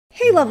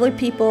Hey lovely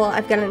people,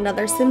 I've got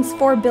another Sims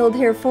 4 build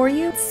here for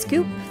you,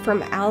 Scoop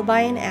from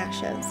Alibi and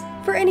Ashes.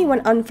 For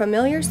anyone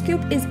unfamiliar,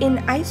 Scoop is an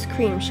ice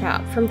cream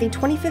shop from the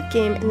 25th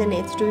game in the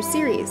Nancy Drew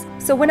series.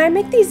 So when I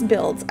make these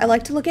builds, I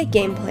like to look at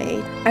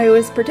gameplay. I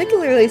was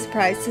particularly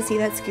surprised to see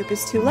that Scoop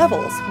is 2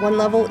 levels. One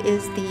level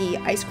is the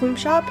ice cream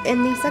shop,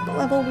 and the second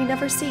level we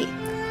never see.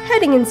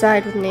 Heading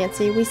inside with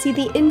Nancy, we see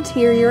the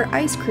interior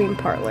ice cream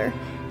parlor.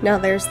 Now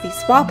there's the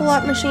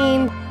swap-a-lot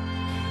machine,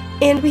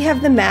 and we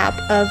have the map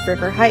of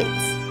River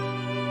Heights.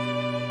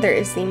 There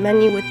is the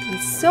menu with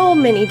so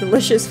many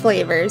delicious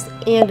flavors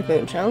and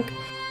moonchunk.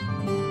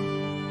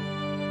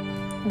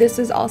 This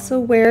is also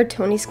where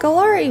Toni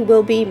Scalari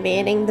will be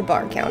manning the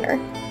bar counter.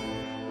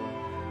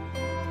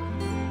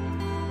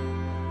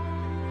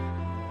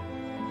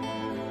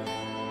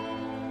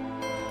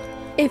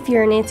 If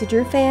you're a Nancy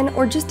Drew fan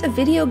or just a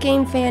video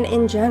game fan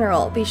in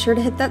general, be sure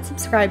to hit that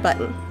subscribe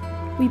button.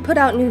 We put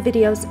out new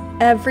videos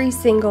every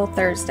single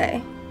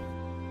Thursday.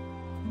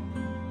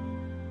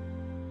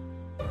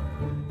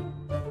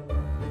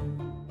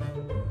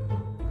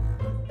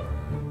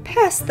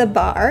 Past the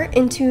bar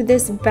into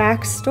this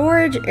back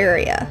storage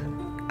area.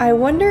 I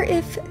wonder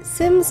if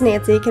Sims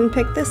Nancy can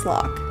pick this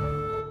lock.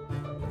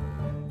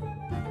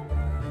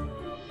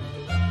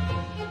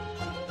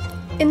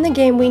 In the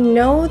game, we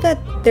know that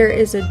there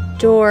is a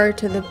door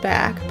to the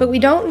back, but we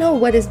don't know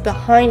what is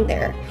behind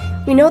there.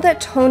 We know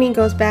that Toni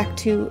goes back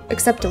to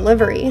accept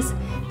deliveries,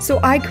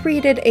 so I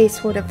created a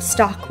sort of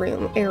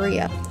stockroom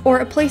area, or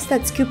a place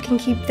that Scoop can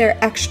keep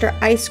their extra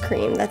ice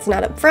cream that's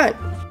not up front.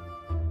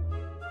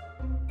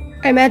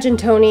 I imagine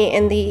Toni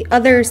and the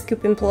other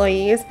Scoop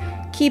employees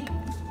keep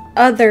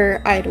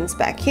other items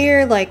back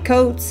here, like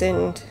coats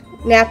and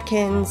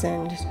napkins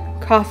and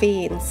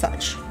coffee and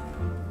such.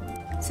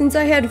 Since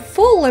I had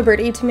full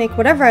liberty to make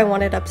whatever I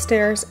wanted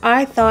upstairs,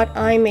 I thought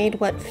I made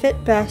what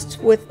fit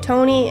best with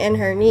Toni and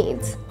her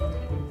needs.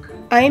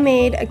 I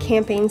made a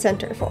campaign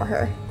center for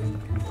her.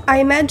 I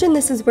imagine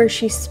this is where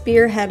she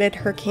spearheaded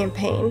her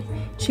campaign.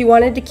 She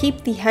wanted to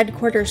keep the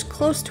headquarters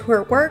close to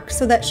her work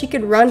so that she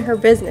could run her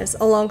business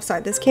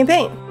alongside this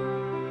campaign.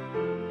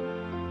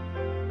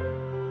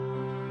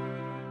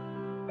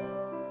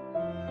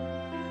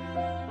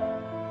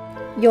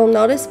 You'll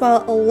notice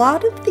while a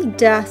lot of the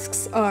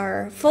desks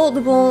are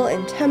foldable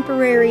and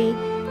temporary,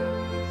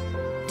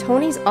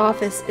 Toni's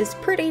office is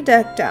pretty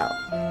decked out.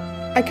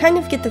 I kind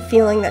of get the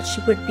feeling that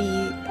she would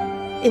be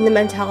in the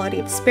mentality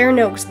of spare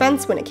no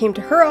expense when it came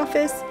to her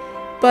office,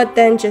 but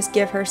then just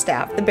give her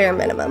staff the bare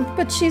minimum.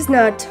 But she's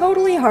not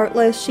totally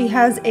heartless. She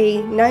has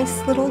a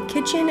nice little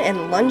kitchen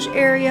and lunch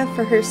area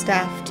for her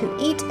staff to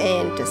eat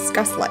and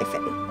discuss life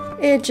in.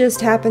 It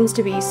just happens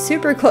to be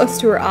super close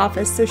to her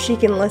office so she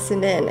can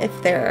listen in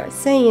if they're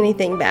saying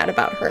anything bad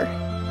about her.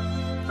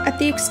 At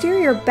the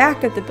exterior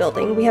back of the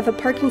building, we have a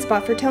parking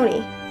spot for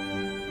Toni.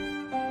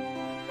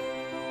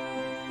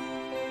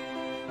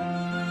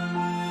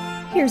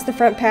 Here's the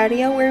front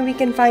patio where we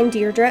can find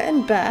Dierdre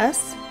and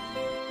Bess.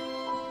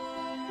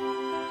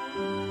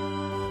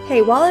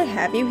 Hey, while I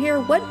have you here,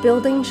 what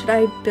building should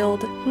I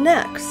build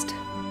next?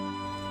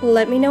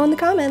 Let me know in the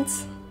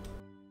comments.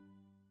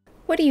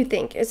 What do you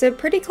think? Is it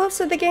pretty close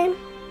to the game?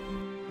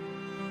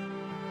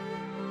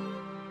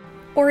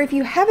 Or if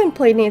you haven't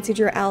played Nancy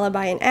Drew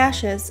Alibi and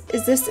Ashes,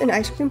 is this an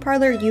ice cream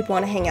parlor you'd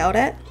want to hang out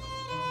at?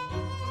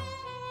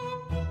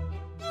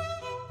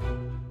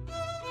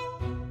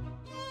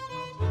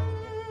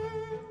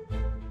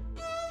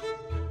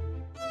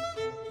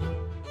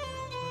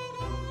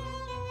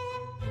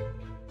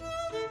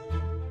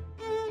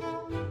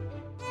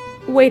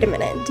 Wait a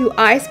minute, do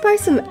I spy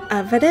some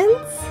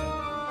evidence?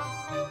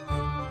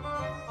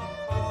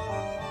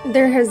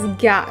 There has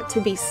got to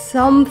be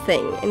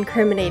something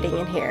incriminating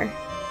in here.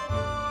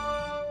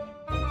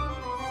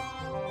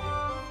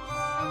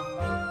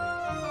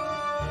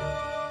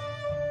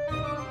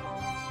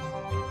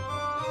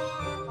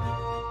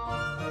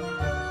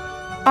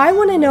 I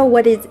want to know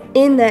what is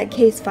in that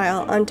case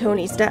file on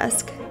Toni's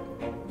desk.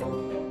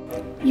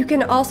 You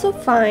can also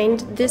find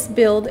this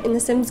build in the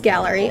Sims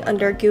gallery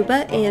under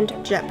Guba and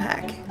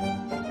Jetpack.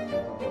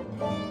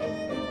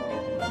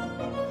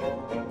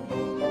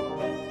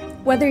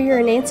 Whether you're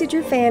a Nancy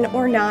Drew fan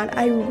or not,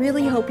 I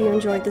really hope you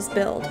enjoyed this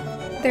build.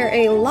 They're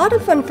a lot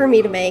of fun for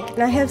me to make,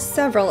 and I have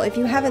several if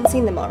you haven't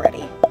seen them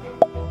already.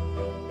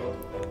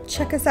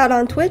 Check us out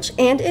on Twitch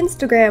and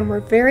Instagram. We're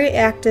very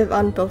active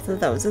on both of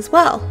those as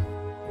well.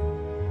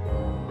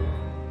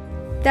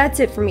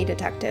 That's it for me,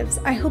 detectives.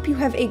 I hope you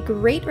have a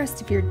great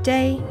rest of your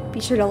day. Be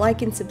sure to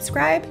like and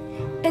subscribe,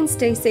 and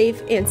stay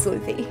safe and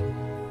sleuthy.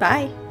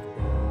 Bye!